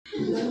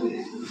Give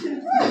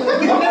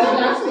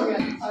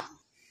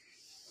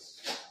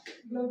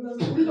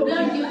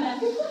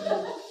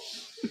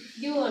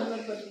one more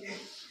person.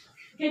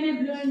 Can I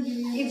blow and give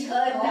you? It's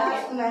her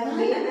task,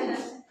 man.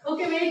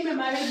 Okay, wait, ma'am.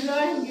 I will blow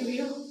and give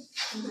you.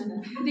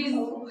 This.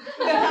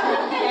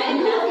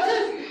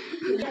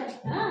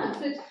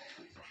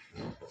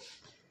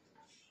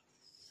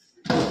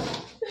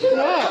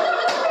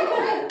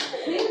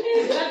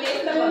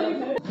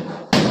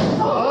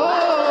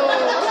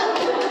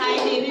 I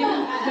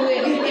didn't do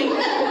anything.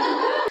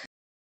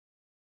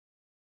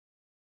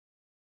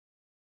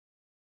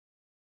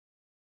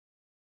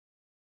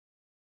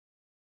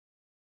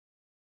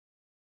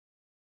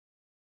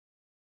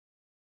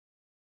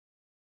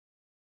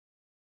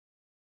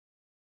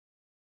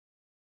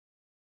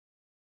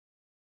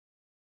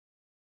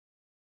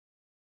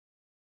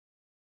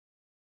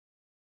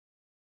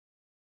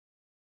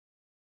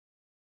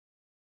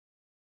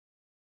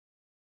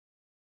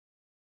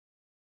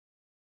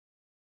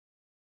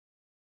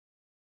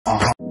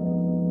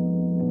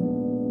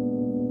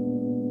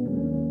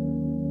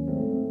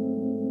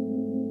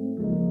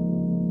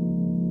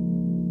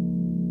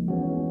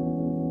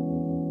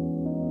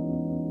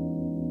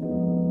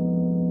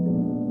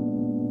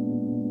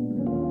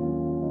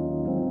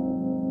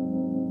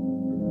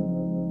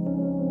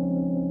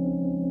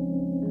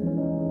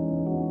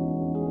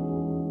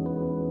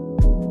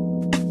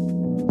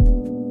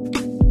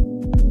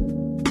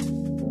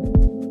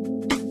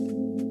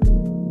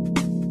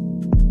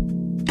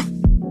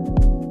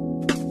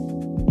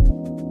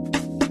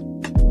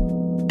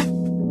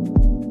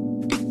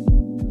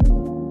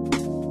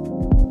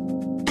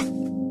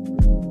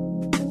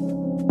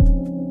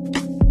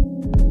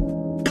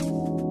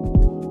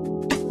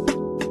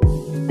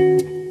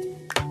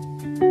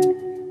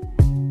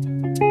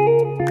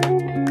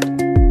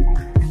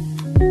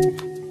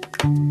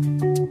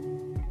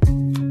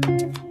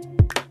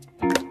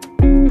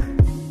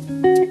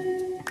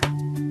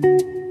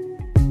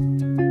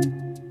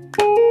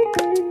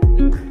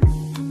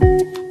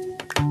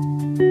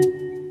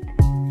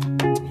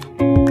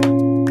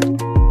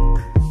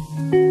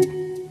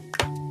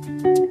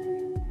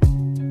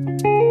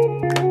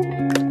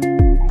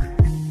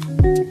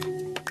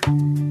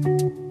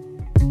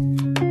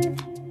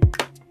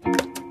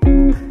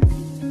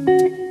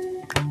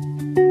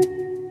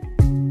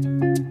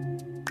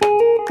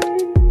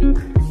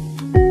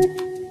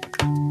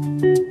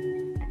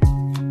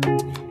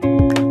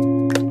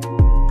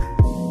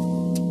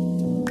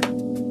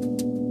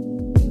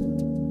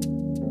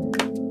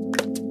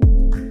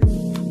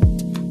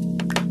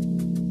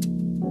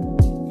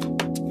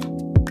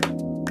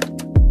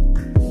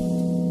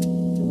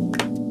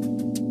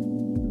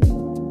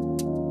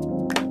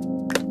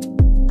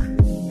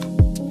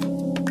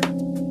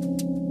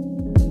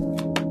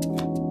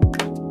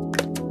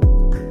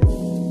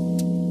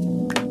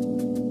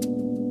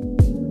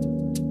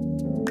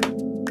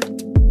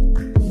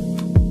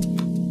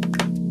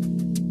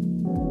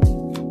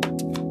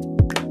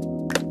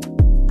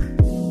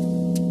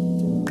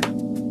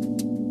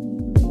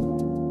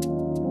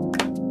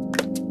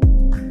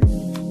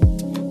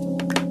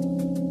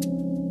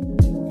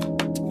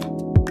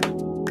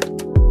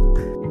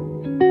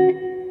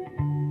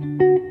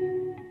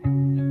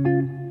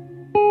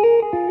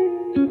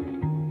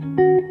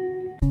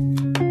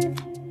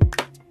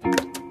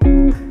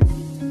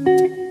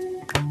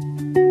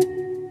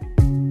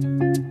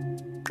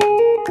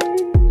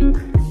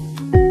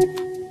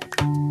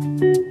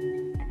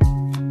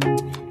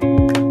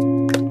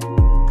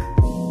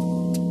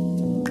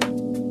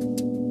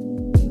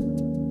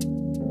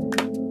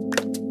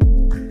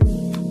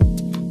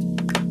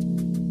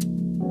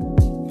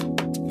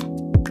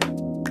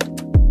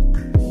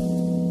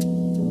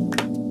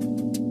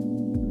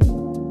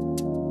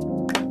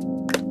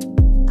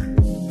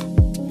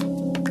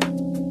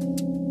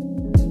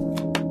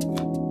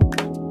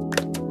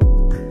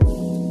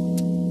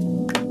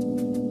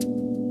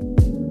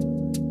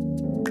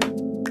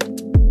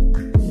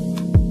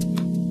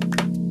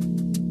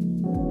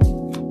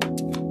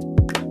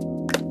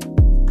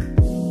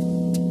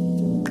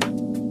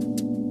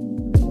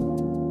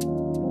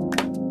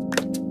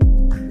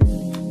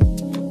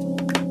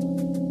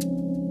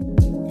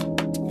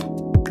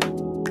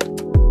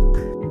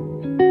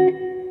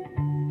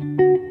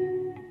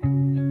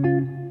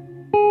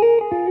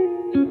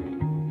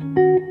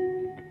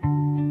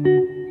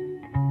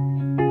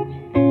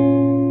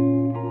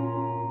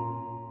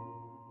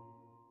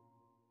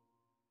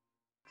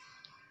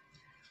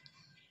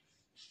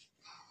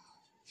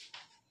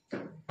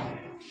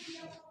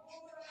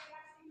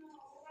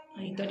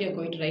 I thought you were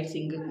going to write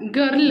single.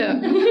 Girl.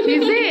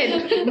 Is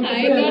it?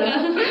 I thought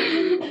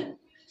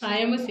I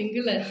am a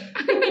singular.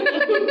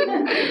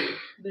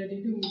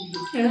 Ready to move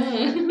this.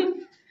 Yeah.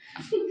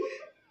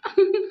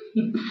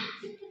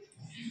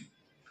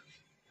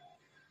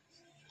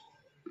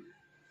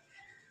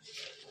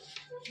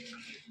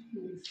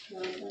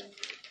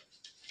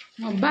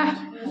 Abba.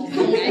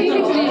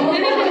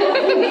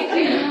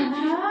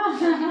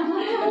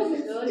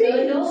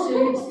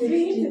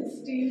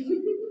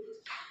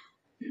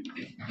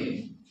 No.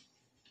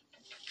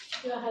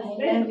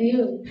 love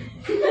you.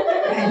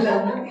 I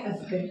love my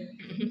husband.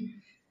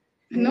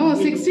 No,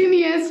 16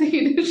 years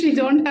she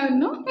don't have,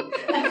 no?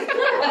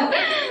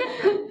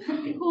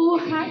 Who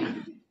had?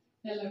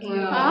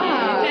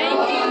 Ah.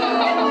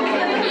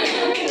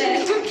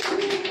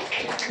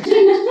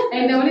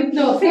 And no,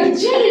 no, say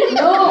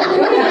no.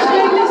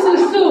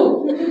 Susu.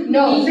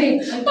 No, say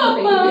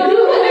Papa.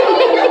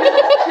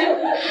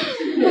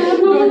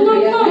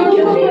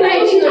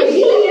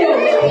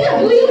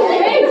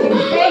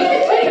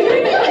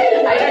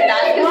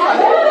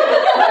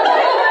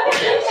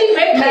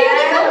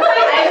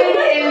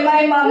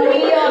 My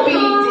mommy are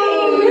beating.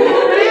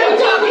 I'm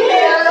chocolate.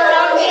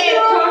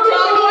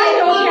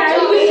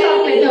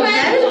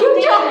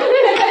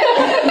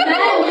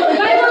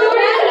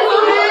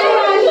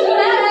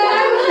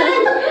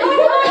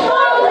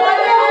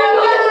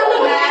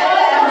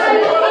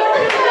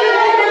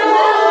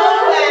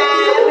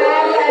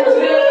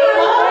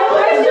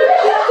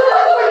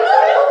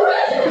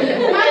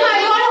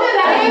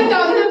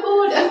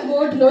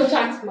 No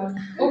chance, ma'am.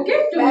 Okay?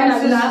 Tomorrow I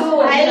will ask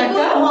for I'll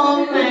go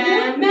home,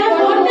 ma'am. Ma'am,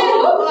 what I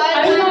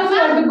will ask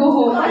her to go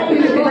home. I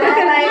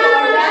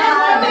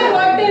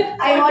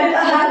want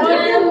a hug.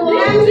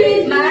 Ma'am,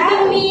 please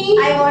visit me.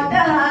 I want a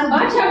hug.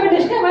 What happened,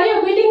 Ishka? Why are you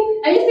waiting?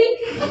 Are you sick?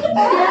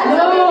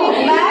 No,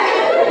 ma'am.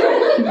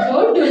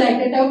 Don't do like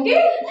that, okay?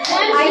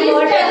 I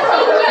want a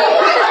hug.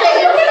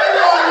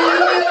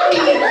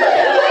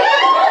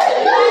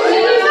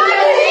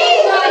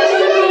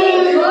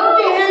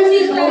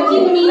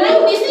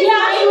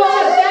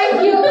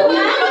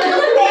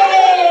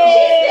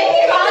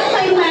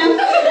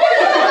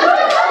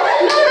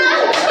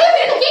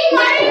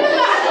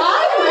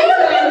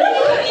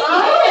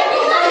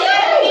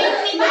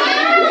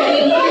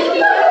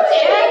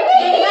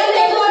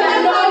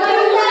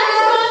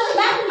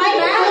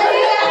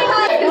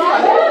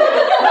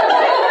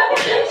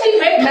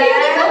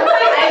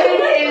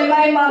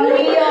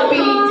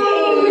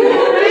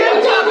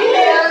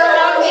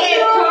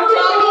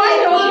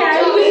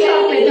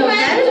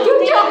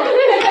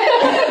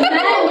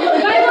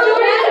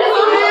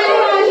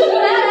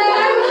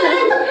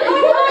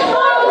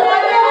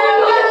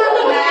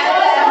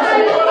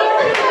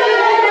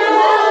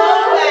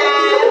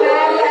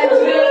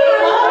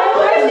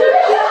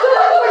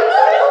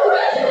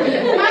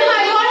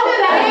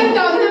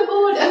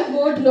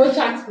 No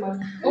chance, ma'am.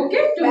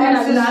 Okay? Tomorrow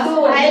I will ask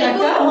for I'll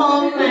go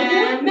home,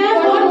 ma'am. Ma'am,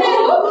 what I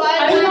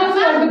will ask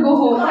her to go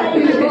home. I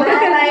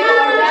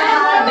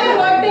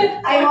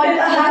want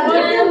a hug.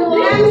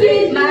 Ma'am,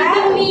 please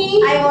visit me.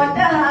 I want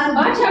a hug.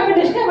 What happened,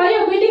 Ishka? Why are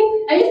you waiting?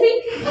 Are you sick?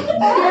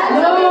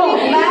 No,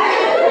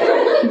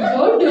 ma'am.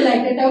 Don't do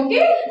like that,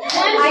 okay?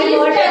 I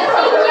want a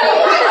hug.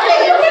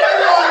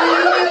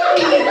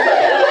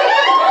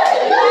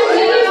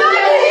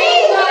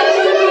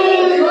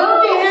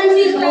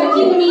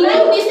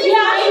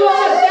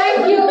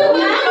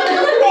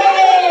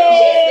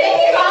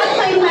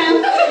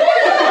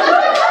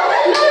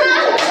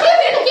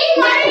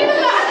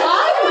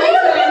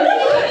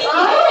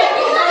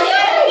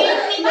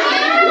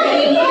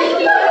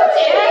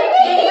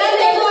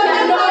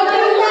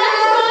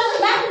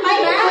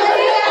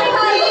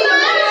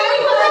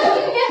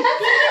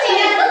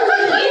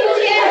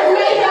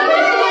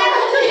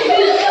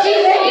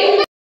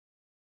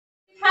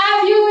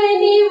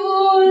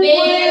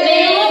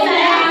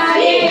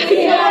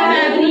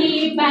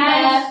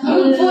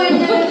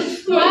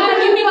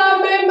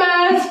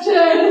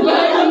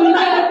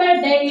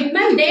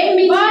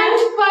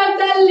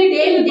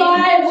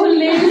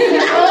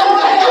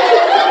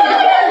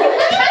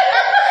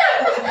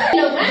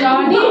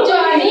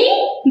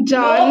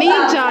 Johnny.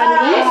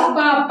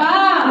 Papa.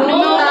 No,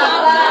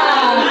 Papa.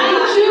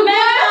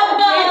 Sugar.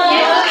 Papa.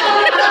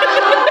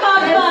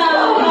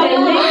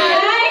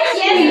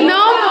 Yes.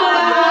 No.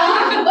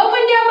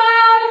 Open your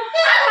mouth.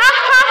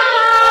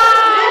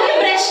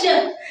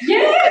 Pressure.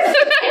 Yes.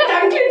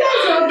 Thank you.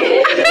 That's okay.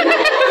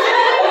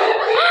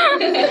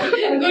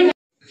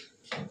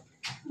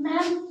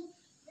 Ma'am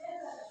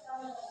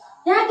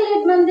ಯಾಕೆ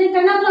late ಬಂದ್ರಿ?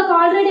 10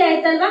 already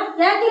ಆಯ್ತಲ್ವಾ?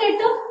 ಯಾಕೆ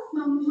late?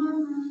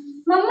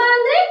 ಮಮ್ಮ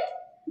ಅಂದ್ರೆ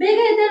ಬೇಗ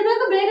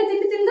ಎದ್ದೇಳ್ಬೇಕು, ಬೇಗ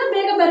ತಿಂಡಿ ತಿಂದು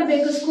ಬೇಗ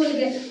ಬರಬೇಕು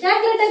ಸ್ಕೂಲ್ಗೆ.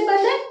 ಯಾಕೆ ಲೇಟಾಗಿ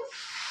ಬಂದೆ?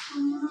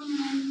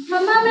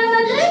 ಮಮ್ಮ ಮ್ಯಾಮ್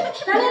ಅಂದ್ರೆ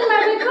ನಾನೇನ್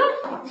ಮಾಡ್ಬೇಕು?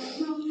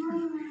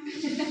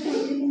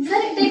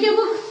 ಸರಿ, ಟೇಕ್ ಯು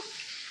ಬುಕ್.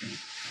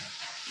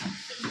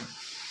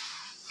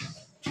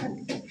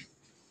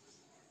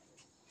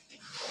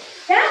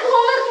 ಯಾಕೆ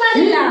ಹೋಮ್ವರ್ಕ್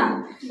ಮಾಡಿಲ್ಲ?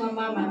 ಮಮ್ಮ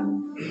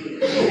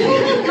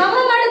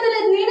ಮಾಡೋದಿಲ್ಲ,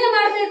 ನೀನೇ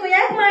ಮಾಡ್ಬೇಕು.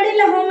 ಯಾಕೆ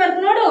ಮಾಡಿಲ್ಲ ಹೋಮ್ವರ್ಕ್?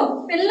 ನೋಡು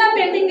ಎಲ್ಲ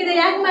ಪೆಂಡಿಂಗ್ ಇದೆ,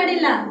 ಯಾಕೆ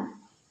ಮಾಡಿಲ್ಲ?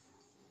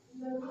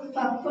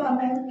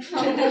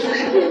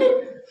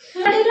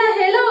 ಮಾಡಿಲ್ಲ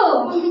ಹೇಳು.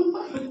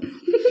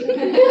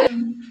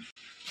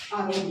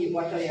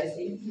 What are you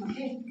saying?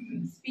 Okay.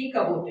 Speak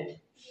about it.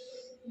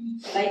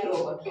 Like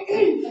robot.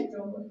 Like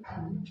robot.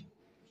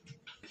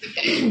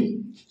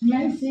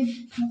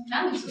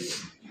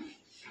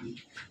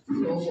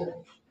 Logo.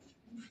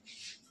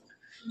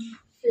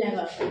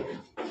 Flavor.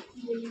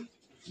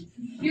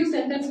 Few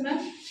sentences, ma'am.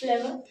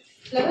 Flavor.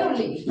 Clever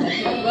only.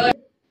 Word.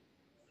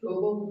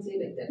 Robo would say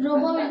like that.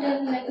 Robo will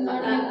tell like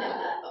not like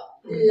that.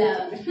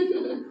 Love.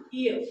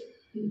 You.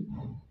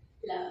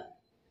 Love.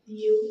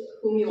 You.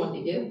 Whom you want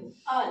to give?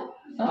 All.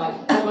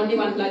 Only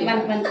one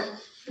lollipop.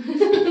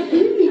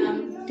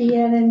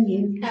 Tear and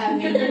give.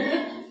 Having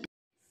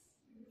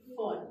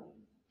phone.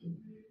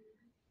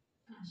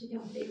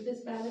 Ashika, take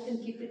this palette and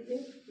keep it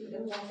there. You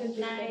don't walk and take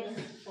Nice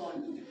it.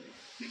 phone.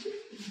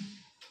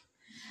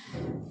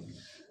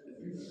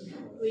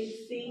 We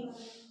see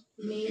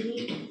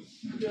many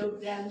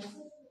programs.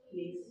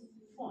 Please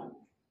phone.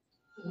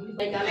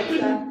 Like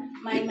Alexa,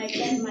 my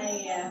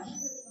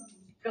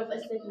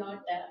professor not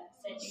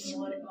setting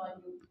more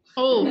volume.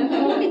 Oh.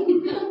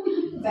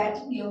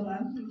 Battery low,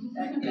 ma'am.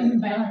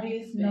 That battery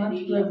is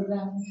very low.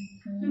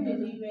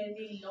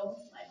 Very low.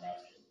 My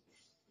battery.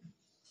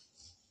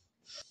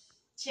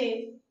 Che.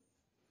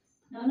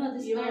 No,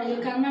 this card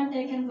will come and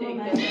take and go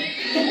back.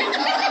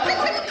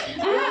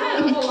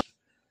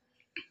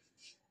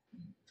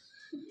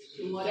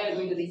 Tomorrow I'm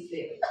going to reach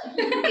there.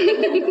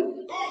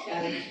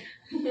 Correct.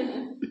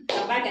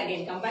 Come back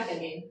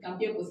again. Come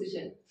to your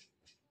position.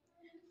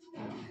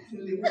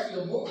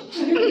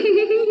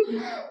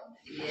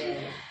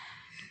 Yeah.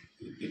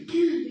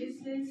 This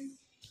is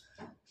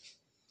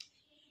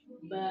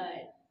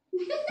bird.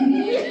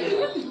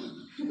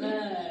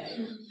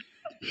 Bird.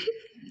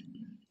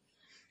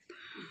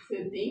 So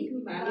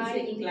think ma'am is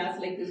taking class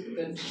like this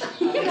because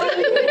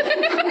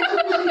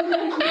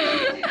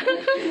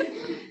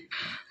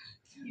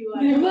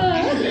You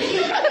are.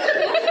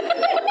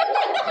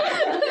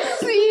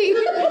 See.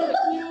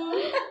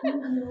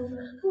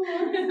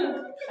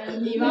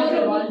 and you want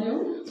the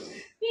volume.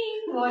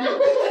 One.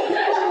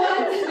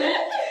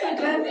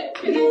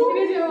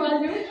 Increase your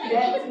volume.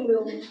 That's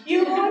low.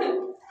 You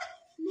want?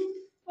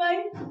 Why?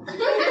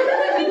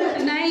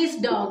 Nice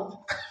dog.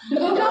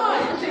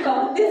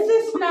 Dog. This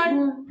is not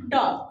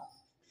dog.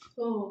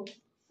 Oh.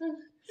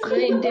 So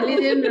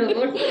intelligent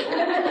robot.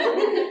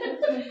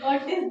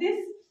 What is this?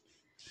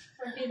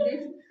 What is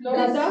this? No.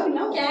 Dog?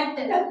 No. Cat.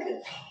 Duck.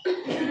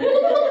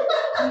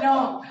 No.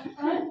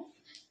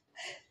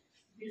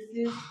 This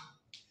is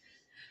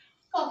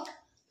cock.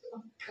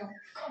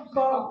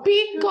 Cock.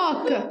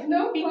 Peacock.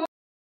 No.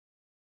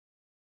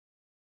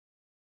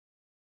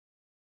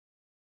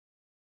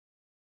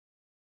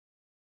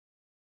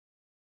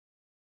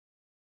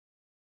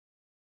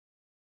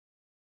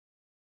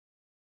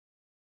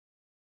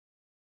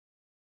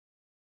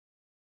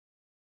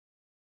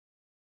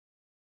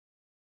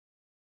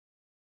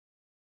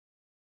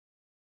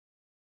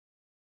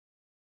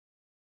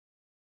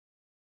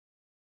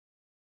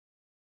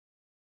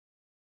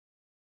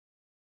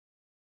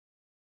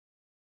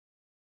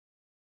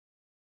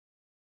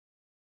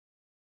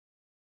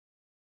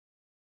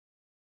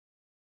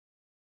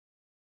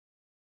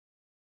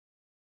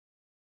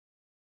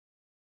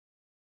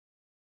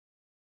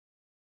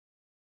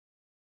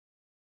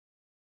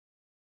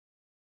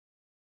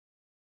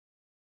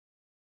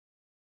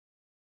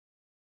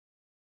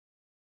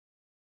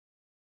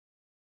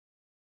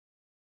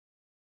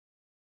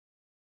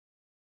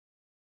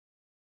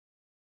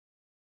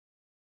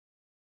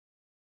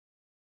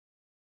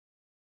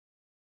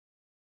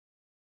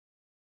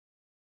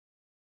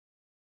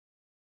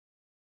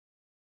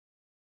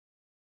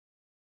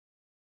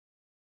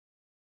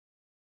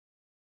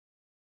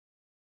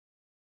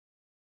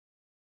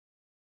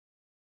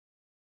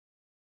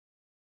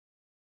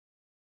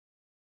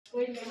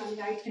 Wait, ma'am,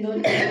 right.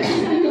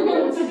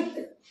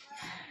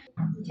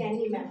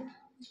 Jenny, ma'am.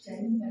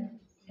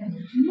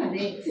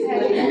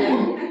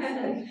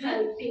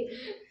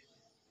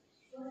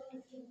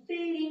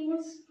 तेरी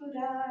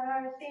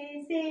मुस्कुराहटे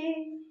से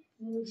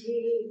मुझे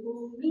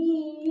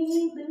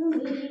उम्मीद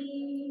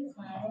मिली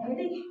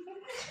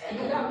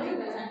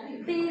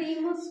तेरी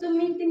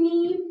मुस्कुराहट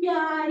इतनी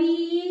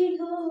प्यारी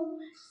हो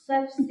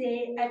सबसे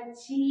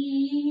अच्छी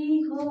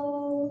हो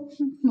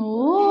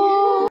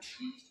Oh.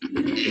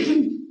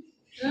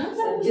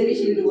 Surgery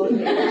she'll do all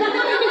that.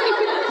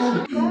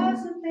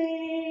 वास्ते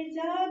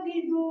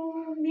जागी दो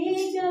मैं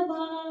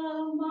जवा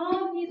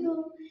मांगी दो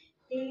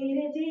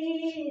तेरे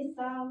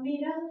जैसा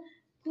मेरा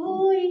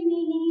कोई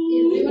नहीं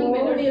Everyone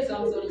melodious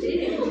songs only.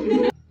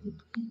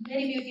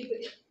 Very beautiful.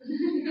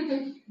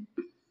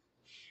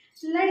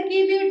 लड़की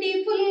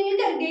ब्यूटीफुल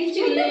कर गई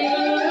चुले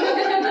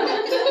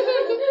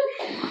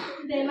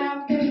Then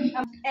after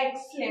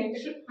excellent.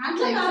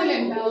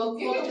 Excellent.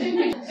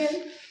 Okay.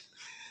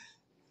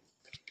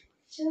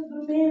 जब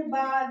मैं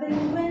बादल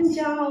बन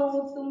जाऊं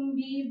तुम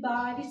भी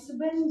बारिश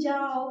बन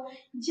जाओ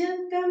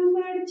जब कम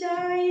बढ़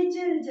जाए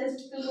जलजस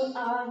तुम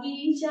आ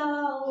ही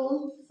जाओ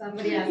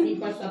Somebody asking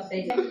for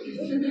subtitle.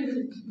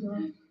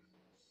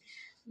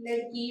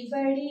 लड़की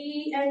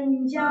बड़ी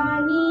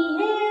अनजानी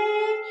है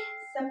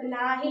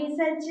सपना है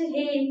सच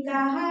है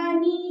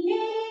कहानी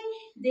है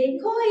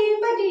देखो ये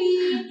पगली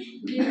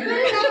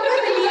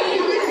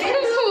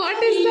What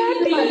is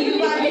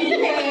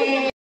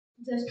that?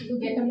 Just to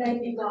get a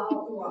like Oh.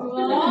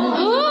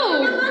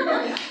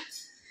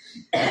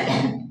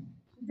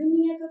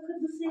 दुनिया को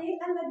खुद से से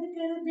अलग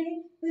कर दे,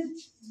 इस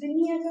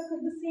दुनिया को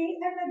खुद से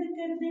अलग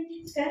कर दे,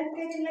 कर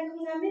कर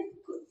लगूंगा मैं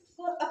खुद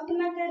को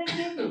अपना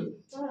करके।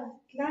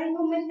 लाई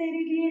हूँ मैं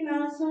तेरे लिए ना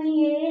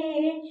सुनिए,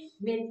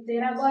 मैं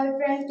तेरा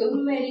बॉयफ्रेंड तुम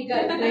मेरी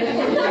girlfriend.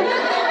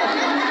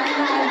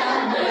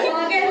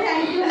 Okay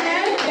thank you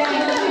ma'am.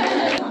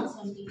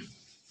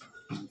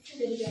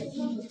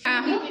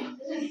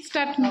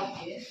 Start.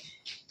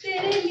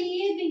 तेरे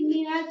लिए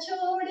दुनिया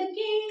छोड़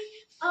के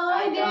आ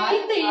गई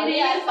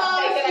तेरे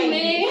पास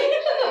में।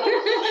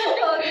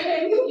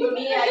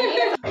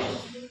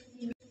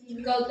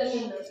 Gautam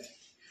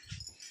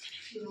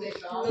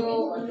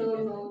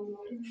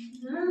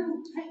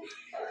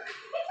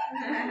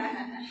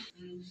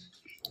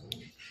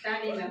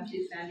Standing up,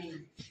 she's standing.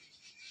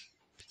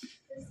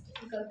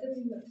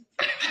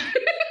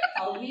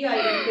 How we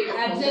identify?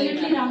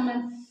 Absolutely wrong,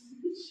 ma'am.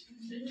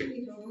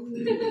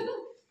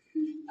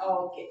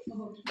 Okay,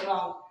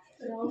 wrong.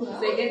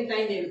 Second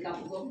time they will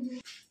come. Go.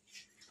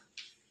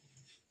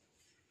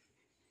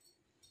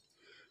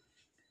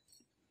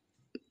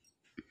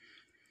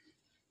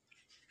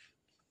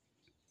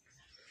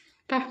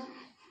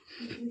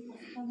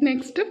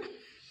 Next.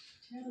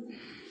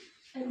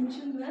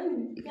 Anju ma'am.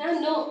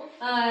 No,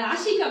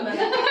 Ashika ma'am.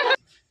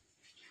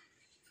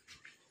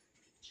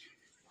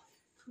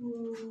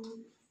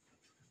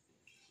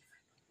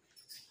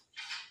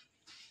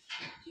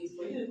 She's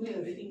going to remove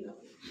everything now.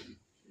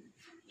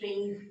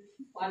 Ring,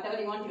 whatever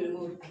you want, you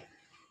remove.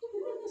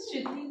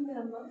 Shruti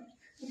ma'am. No,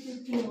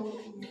 Shruti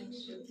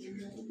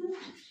ma'am.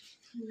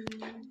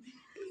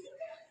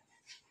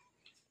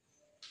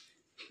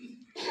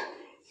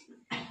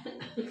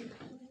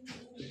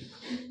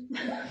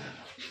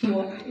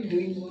 What are you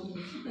doing, Mom?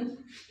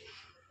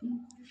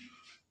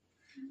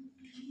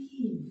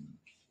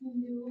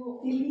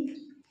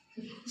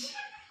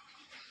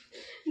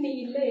 நீ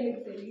இல்ல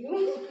எனக்கு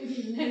தெரியும்.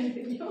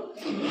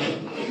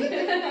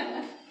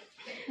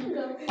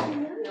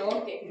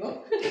 Okay, go.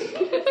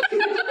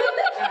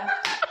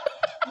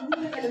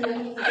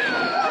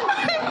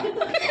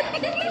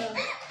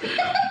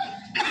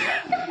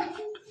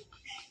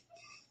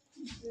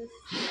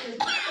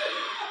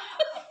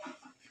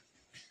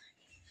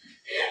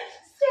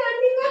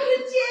 Standing on the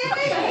chair.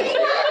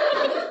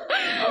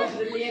 How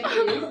brilliant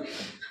it is.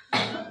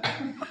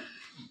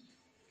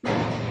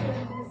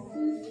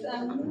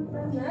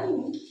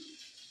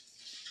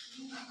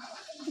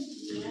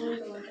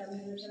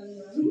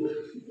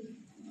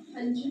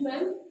 Anju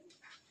ma'am.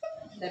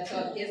 That's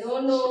all. Yes.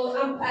 No,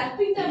 I'm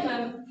Arpita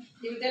ma'am.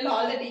 You tell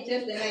all the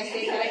teachers, then I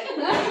say correct.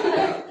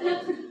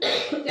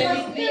 Tell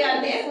me 3 are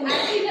there.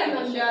 Arpita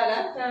ma'am. Sure,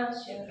 huh?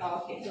 Sure.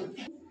 Okay, good.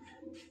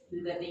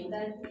 The ring.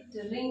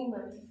 The ring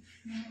ma'am.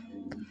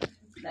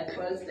 That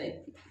first time.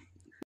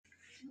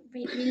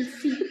 Wait, we'll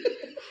see.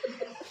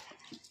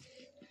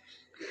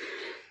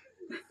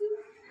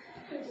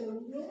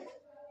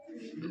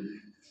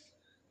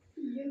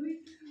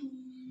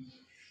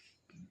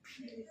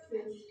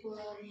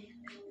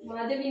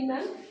 Madhavi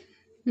ma'am.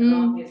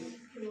 Wrong guess.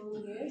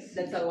 Yes.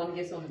 That's our one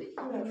guess only.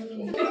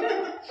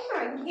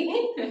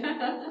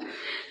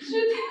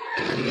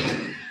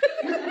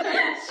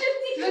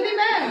 Shruti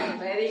ma'am.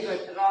 Very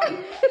good. Wrong.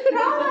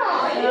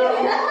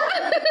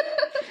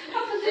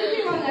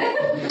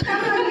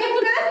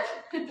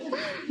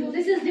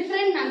 This is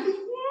different, ma'am.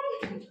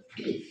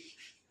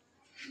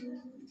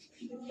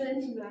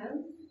 Different ma'am.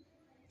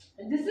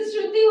 This is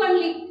Shruti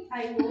only.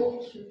 I know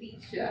Shruti.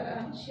 Sure,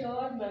 huh?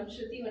 Sure ma'am.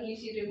 Shruti only.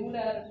 She removed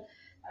her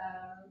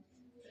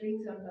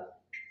rings on the.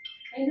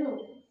 I know.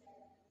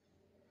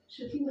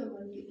 Shruti ma'am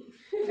only.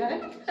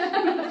 Correct?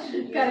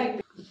 Correct.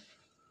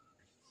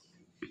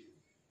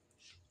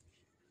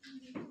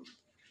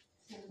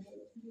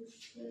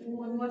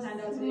 One more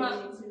hand also.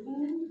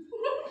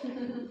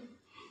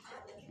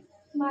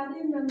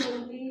 Madhavi ma'am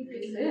only.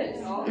 Is it?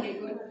 Okay,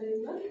 good. Madhavi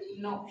ma'am.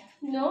 No.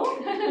 No?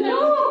 No.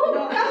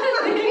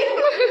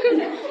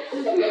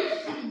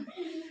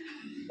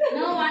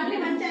 No, only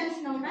one chance,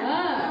 no, ma'am.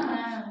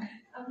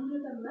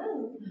 Amrita ma'am.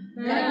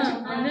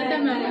 Another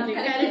ma'am.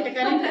 Correct,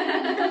 correct.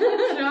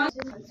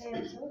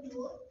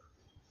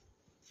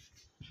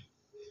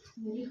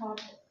 Very hot.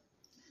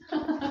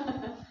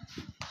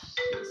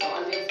 It's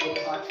always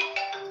very hot.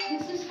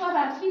 This is for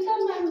Arpita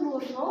ma'am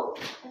more, no?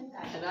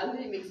 And all the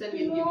mixer will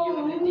give you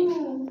everything.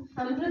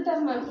 Amrita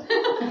ma'am.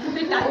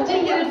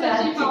 Touching is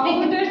touching.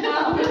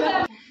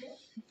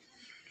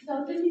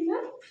 Gautam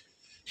ma'am?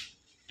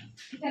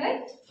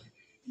 Correct?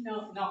 No,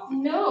 no.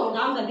 No.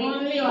 Wrong again.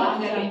 Only Wrong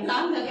one. again.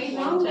 Wrong again.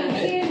 Wrong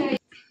again.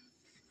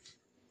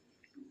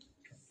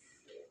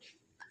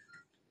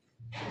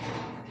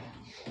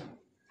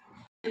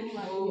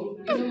 Oh,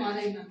 ಇದು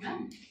Madhavi ma'am.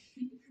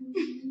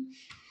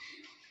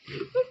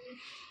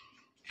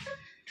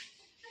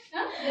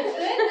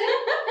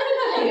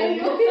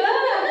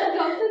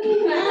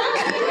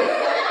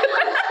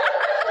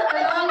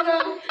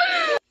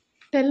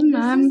 Tell This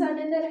ma'am. is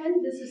another hand,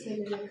 this is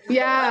another hand.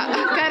 Yeah,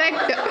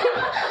 correct.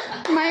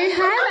 My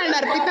hand and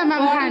Arpita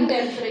ma'am hand.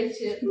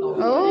 Temperature.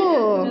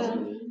 Oh.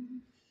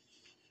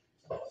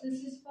 This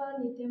is for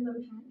Nitya ma'am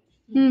hand.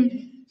 Hmm.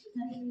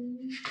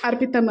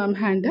 Arpita ma'am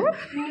hand.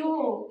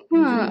 No.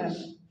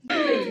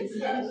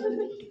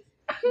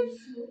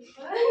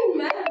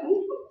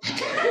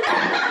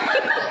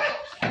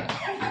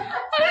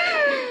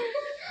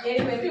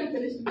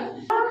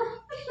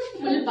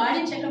 Full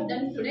body checkup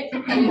done today.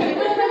 4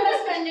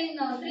 members pending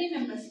now. 3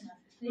 members now.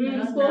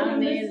 4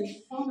 members.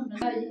 4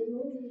 members.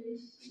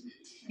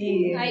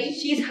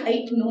 She's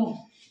height, no.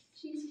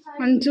 She's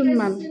Anjum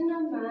ma'am.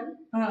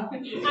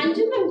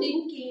 Anjum ma'am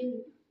didn't came.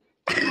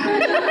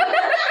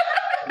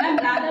 Ma'am,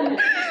 Radha.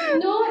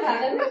 No,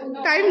 Radha.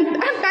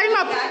 Time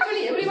up.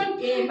 Actually, everyone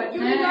came, but you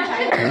did not.